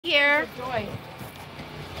Here,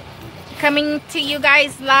 coming to you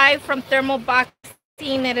guys live from Thermal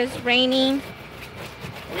Boxing. It is raining,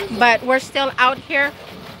 but we're still out here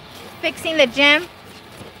fixing the gym.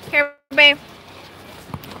 Here, babe.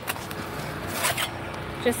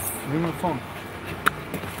 Just bring my phone.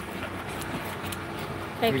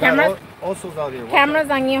 okay, cameras. Also out here. Cameras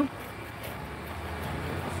on you.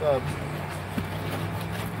 What's up?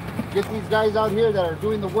 Get these guys out here that are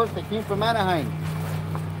doing the work that came from Anaheim.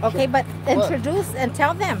 Okay, but introduce and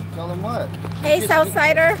tell them. Tell them what? Hey,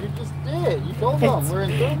 Southsider. You just did. You told them we're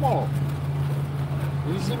in Thermal.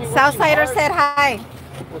 You see me Southsider said hi.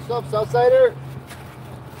 What's up, Southsider?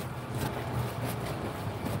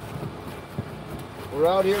 We're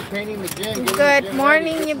out here painting the gym. Good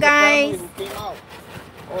morning, you guys.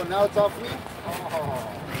 Oh, now it's off me? Oh.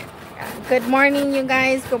 Good morning, you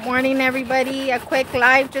guys. Good morning, everybody. A quick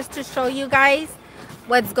live just to show you guys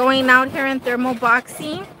what's going out here in Thermal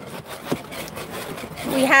Boxing.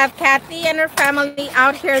 We have Kathy and her family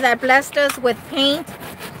out here that blessed us with paint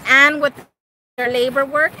and with their labor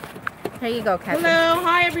work. Here you go, Kathy. Hello,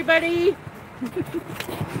 hi everybody.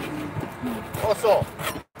 Also,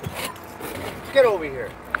 get over here.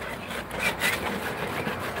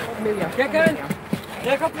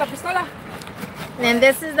 And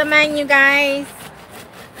this is the man, you guys.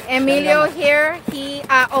 Emilio here, he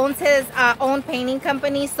owns his own painting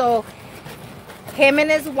company, so him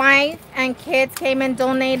and his wife and kids came and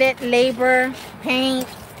donated labor, paint.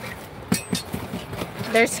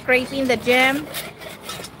 They're scraping the gym.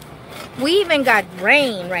 We even got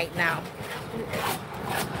rain right now.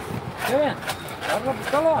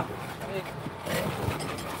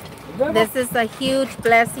 This is a huge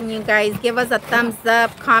blessing, you guys. Give us a thumbs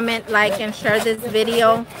up, comment, like, and share this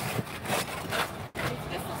video.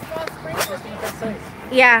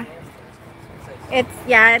 Yeah. It's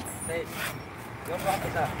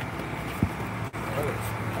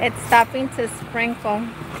stopping to sprinkle.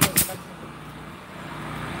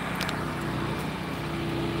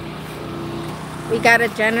 We got a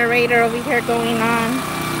generator over here going on.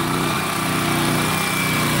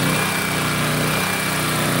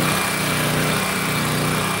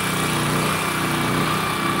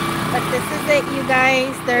 But this is it, you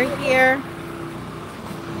guys. They're here.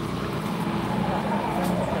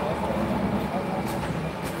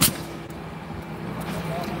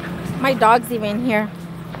 My dog's even here.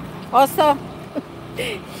 Also,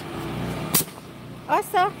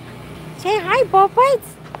 say hi, Bob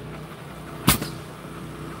Bites.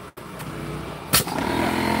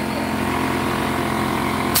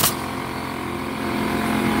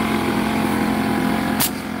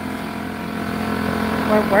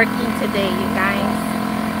 We're working today, you guys.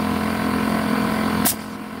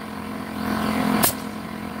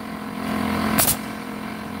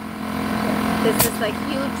 This is a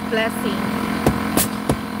huge blessing,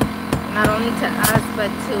 not only to us,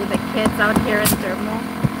 but to the kids out here in Thermal,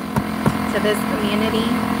 to this community.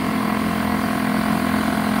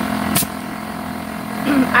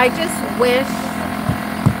 I just wish,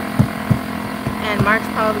 and Mark's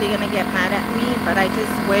probably going to get mad at me, but I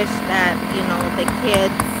just wish that, you know, the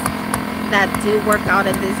kids that do work out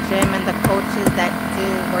at this gym and the coaches that do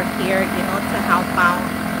work here, you know, to help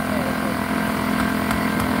out.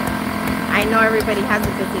 I know everybody has a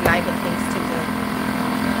busy life and things to do,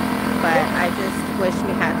 but I just wish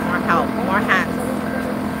we had more help, more hands.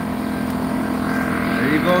 There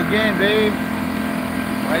you go again, babe.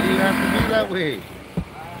 Why do you have to be that way?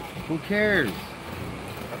 Who cares?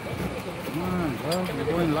 Come on, well, you're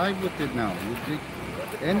going live with it now. You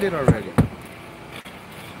end it already.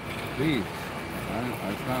 Please.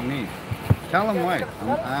 That's not me. Tell them why I'm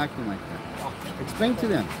acting like that. Explain to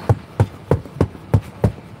them.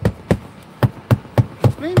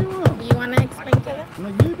 Explain to them. You want to explain to them? No,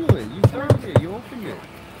 you do it. You started it. You opened it.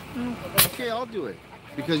 Okay, I'll do it.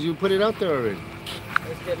 Because you put it out there already.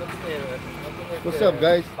 What's up,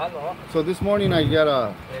 guys? So this morning I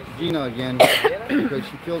got Gina again because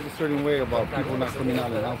she feels a certain way about people not coming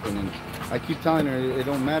out and helping, and I keep telling her it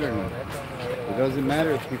don't matter now. It doesn't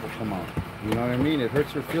matter if people come out. You know what I mean? It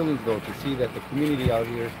hurts her feelings though to see that the community out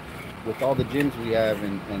here, with all the gyms we have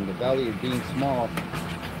and the valley being small,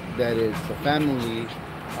 that is a family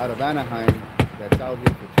out of Anaheim that's out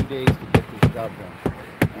here for 2 days to get this job done.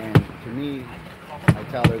 And to me, I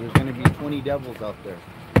tell her there's going to be 20 devils out there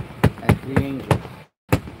and 3 angels.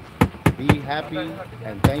 Be happy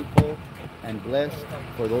and thankful and blessed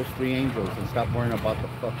for those 3 angels and stop worrying about the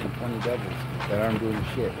fucking 20 devils that aren't doing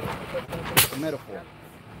shit. It's a metaphor.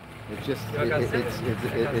 It's just,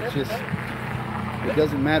 it's just, it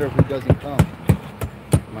doesn't matter who doesn't come.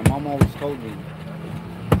 My mom always told me,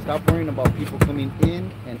 Stop worrying about people coming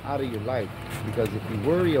in and out of your life. Because if you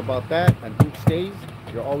worry about that and who stays,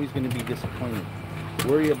 you're always going to be disappointed.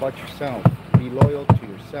 Worry about yourself. Be loyal to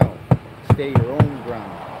yourself. Stay your own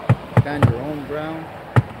ground. Stand your own ground.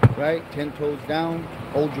 Right? 10 toes down.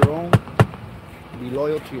 Hold your own. Be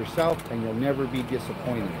loyal to yourself and you'll never be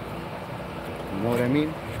disappointed. You know what I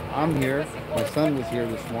mean? I'm here. My son was here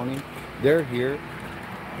this morning. They're here.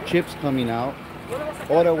 Chip's coming out.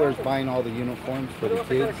 Odaware's buying all the uniforms for the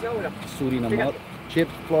kids, suiting them up. Chip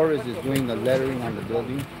Flores is doing the lettering on the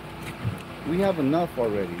building. We have enough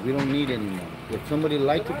already. We don't need any more. If somebody would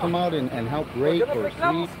like to come out and help rake or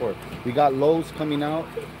sweep, or we got Lowe's coming out.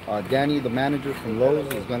 Danny, the manager from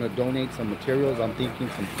Lowe's, is going to donate some materials. I'm thinking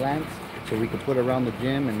some plants so we can put around the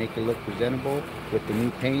gym and make it look presentable with the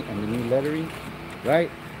new paint and the new lettering.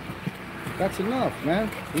 Right? That's enough, man.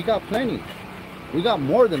 We got plenty. We got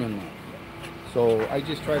more than enough. So I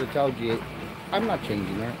just try to tell G, I'm not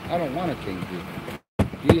changing her. I don't want to change G.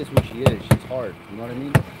 G is who she is. She's hard. You know what I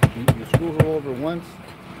mean? You screw her over once,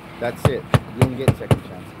 that's it. You don't get second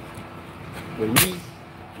chances. With me,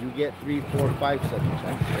 you get 3, 4, 5 second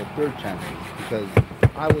chances or third chances because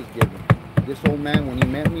I was given. This old man, when he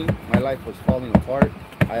met me, my life was falling apart.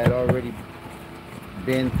 I had already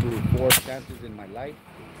been through 4 chances in my life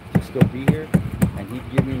to still be here, and he'd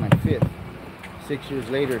give me my 5th. 6 years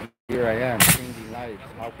later, here I am, changing lives,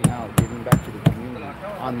 helping out, giving back to the community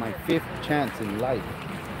on my 5th chance in life.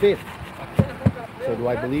 5th. So do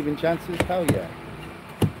I believe in chances? Hell yeah.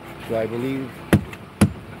 Do I believe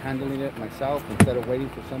handling it myself instead of waiting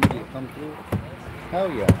for somebody to come through?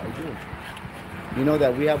 Hell yeah, I do. You know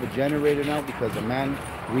that we have a generator now because a man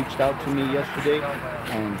reached out to me yesterday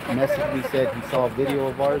and messaged me, said he saw a video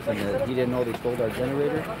of ours and that he didn't know they stole our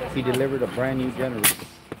generator. He delivered a brand new generator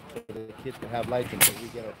so the kids will have lights until we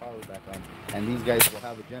get our power back on. And these guys will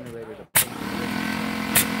have a generator to pay.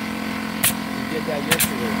 We did that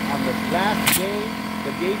yesterday. On the last day,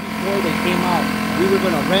 the day before they came out, we were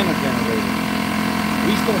going to rent a generator.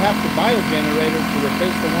 We still have to buy a generator to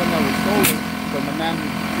replace the one that was stolen from the man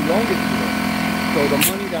who loaned it to us. So the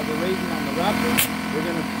money that we're raising on the Raptor, we're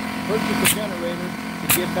going to purchase a generator to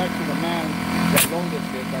give back to the man that loaned us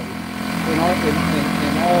it. That was in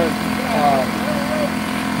our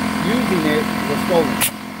using it was stolen.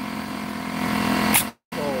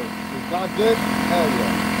 So is God good? Hell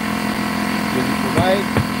yeah. Did he provide?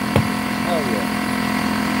 Hell yeah.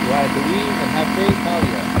 Do I believe and have faith? Hell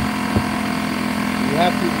yeah. You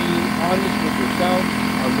have to be honest with yourself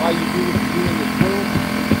on why you do what you do in this world,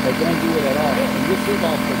 or don't do it at all. And this is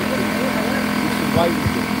all for the kids. This is why we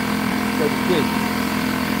do it. For the kids.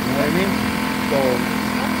 You know what I mean? So,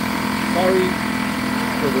 sorry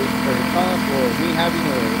for the talk or me having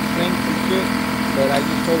to explain some shit, but I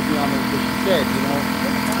just told you on what she said, you know.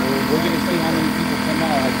 We're going to see how many people come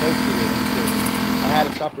out. I posted it and shit. I had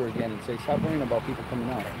to stop her again and say, stop worrying about people coming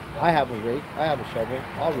out. I have a rake. I have a shovel.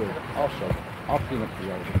 I'll rake. I'll shovel. I'll clean up the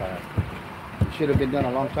yard if I have to. It should have been done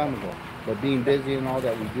a long time ago. But being busy and all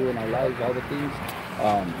that we do in our lives, all the things,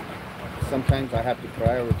 sometimes I have to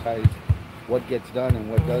prioritize what gets done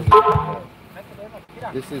and what doesn't.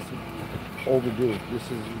 This is overdue. This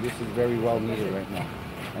is very well needed right now.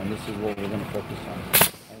 And this is what we're going to focus on.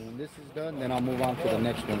 And when this is done, then I'll move on to the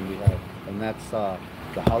next one we have. And that's the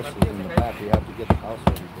houses in the back. We have to get the house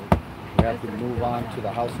ready. We have to move on to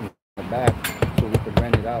the house in the back so we can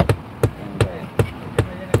rent it out. And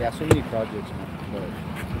yeah, so many projects, man. But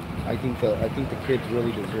I think the kids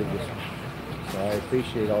really deserve this. So I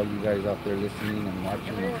appreciate all you guys out there listening and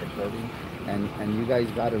watching and supporting. And you guys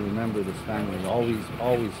got to remember this family.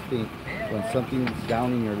 Always think when something's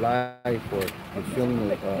down in your life or you're feeling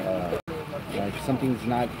like something's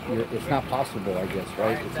not, it's not possible, I guess,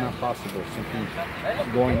 right? It's not possible.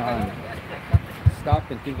 Something's going on. Stop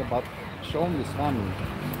and think about, show them this family.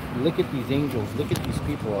 Look at these angels. Look at these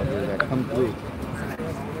people out there that come through.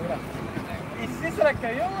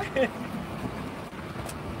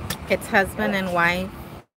 It's husband and wife,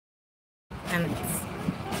 and it's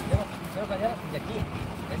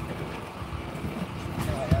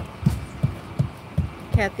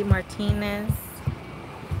Kathy Martinez,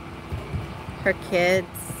 her kids,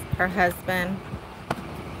 her husband.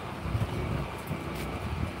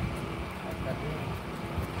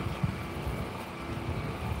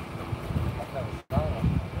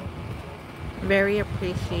 Very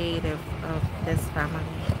appreciative of this family.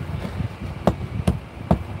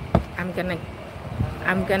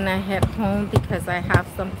 I'm gonna head home because I have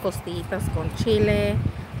some costillitas con chile.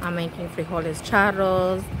 I'm making frijoles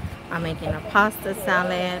charros. I'm making a pasta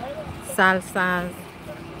salad, salsas,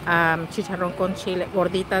 chicharrón con chile,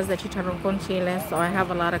 gorditas de chicharrón con chile. So I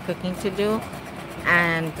have a lot of cooking to do.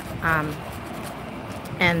 and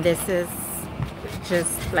this is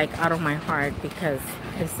just like out of my heart because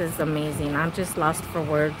this is amazing. I'm just lost for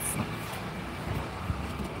words.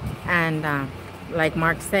 And like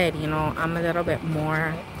Mark said, you know, I'm a little bit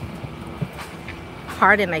more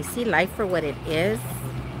hard and I see life for what it is,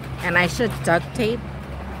 and I should duct tape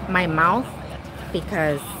my mouth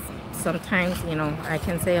because sometimes, you know, I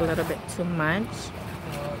can say a little bit too much,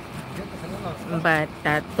 but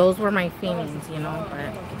those were my feelings, you know.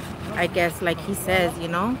 But I guess like he says, you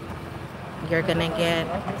know, you're gonna get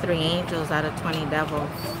 3 angels out of 20 devils,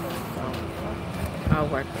 so I'll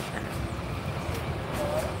work with that.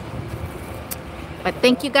 But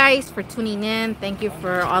thank you guys for tuning in. Thank you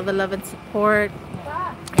for all the love and support.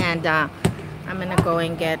 And I'm gonna go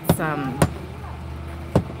and get some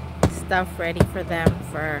stuff ready for them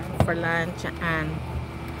for lunch, and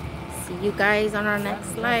see you guys on our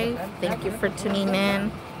next live. Thank you for tuning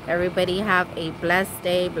in. Everybody have a blessed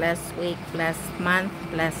day, blessed week, blessed month,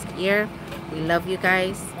 blessed year. We love you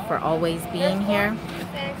guys for always being here.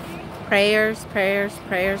 Prayers, prayers,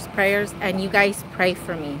 prayers, prayers, and you guys pray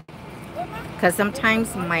for me. Because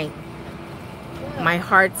sometimes my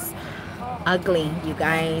heart's ugly, you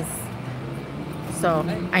guys. So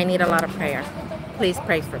I need a lot of prayer. Please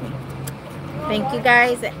pray for me. Thank you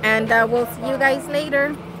guys, and we'll see you guys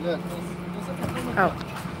later. Yeah. Oh.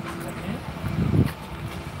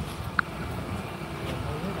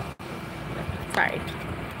 Sorry.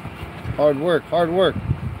 Hard work, hard work.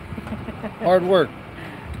 Hard work.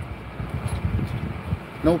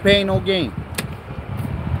 No pain, no gain.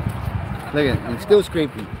 Look at it, it's still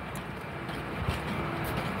scraping.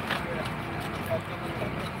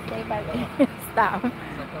 Say bye. Stop.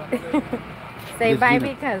 Say Yes, bye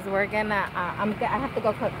Gina. because we're gonna. I have to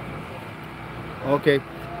go cook. Okay.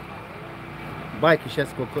 Bye, because she has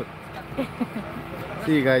to go cook.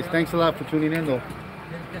 See you guys. Thanks a lot for tuning in, though.